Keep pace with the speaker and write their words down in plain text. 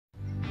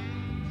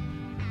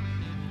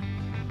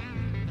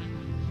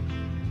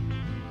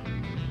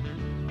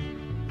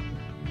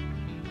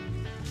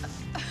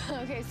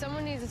Okay,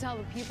 someone needs to tell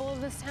the people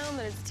of this town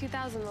that it's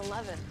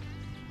 2011.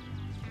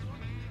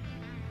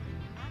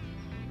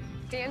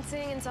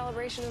 Dancing in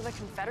celebration of the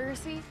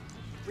Confederacy?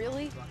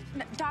 Really?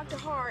 Dr.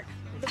 Hart,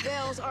 the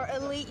Bells are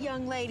elite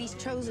young ladies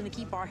chosen to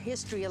keep our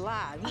history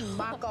alive. You can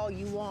mock all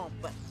you want,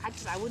 but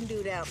I wouldn't do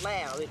it out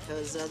loud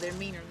because they're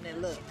meaner than they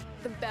look.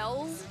 The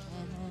Bells?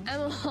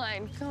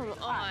 Emmeline, come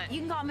on. You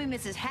can call me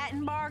Mrs.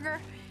 Hattenbarger.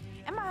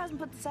 And my husband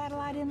put the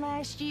satellite in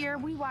last year.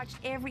 We watched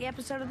every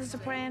episode of The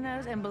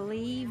Sopranos, and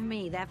believe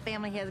me, that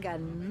family has got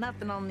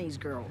nothing on these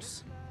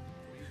girls.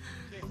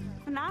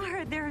 When I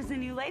heard there was a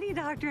new lady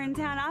doctor in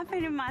town, I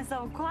painted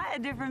myself quite a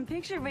different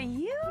picture, but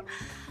you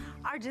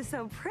are just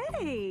so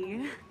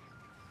pretty.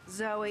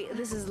 Zoe,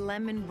 this is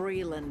Lemon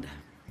Breland.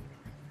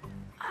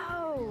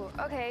 Oh,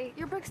 okay.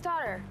 You're Brooke's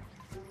daughter.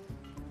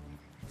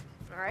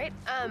 All right.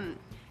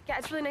 Yeah,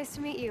 it's really nice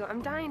to meet you.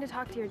 I'm dying to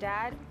talk to your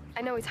dad.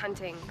 I know he's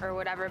hunting or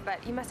whatever,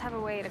 but you must have a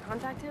way to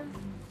contact him.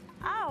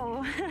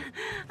 Oh,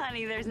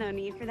 honey, there's no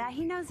need for that.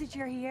 He knows that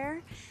you're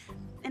here.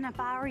 And if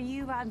I were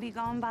you, I'd be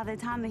gone by the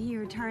time that he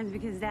returns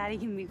because Daddy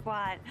can be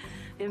quite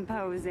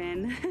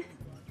imposing.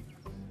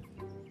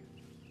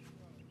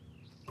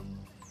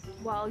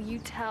 Well, you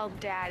tell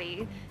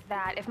Daddy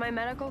that if my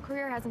medical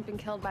career hasn't been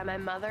killed by my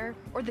mother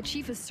or the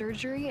chief of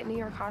surgery at New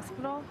York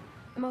Hospital,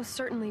 it most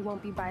certainly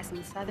won't be by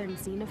some southern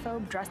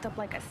xenophobe dressed up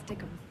like a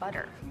stick of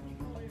butter.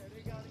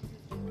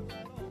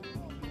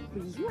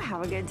 You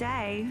have a good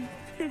day.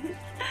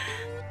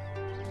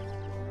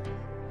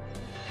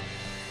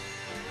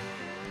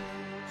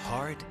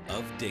 Hart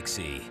of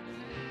Dixie,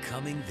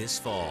 coming this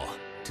fall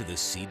to the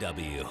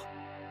CW.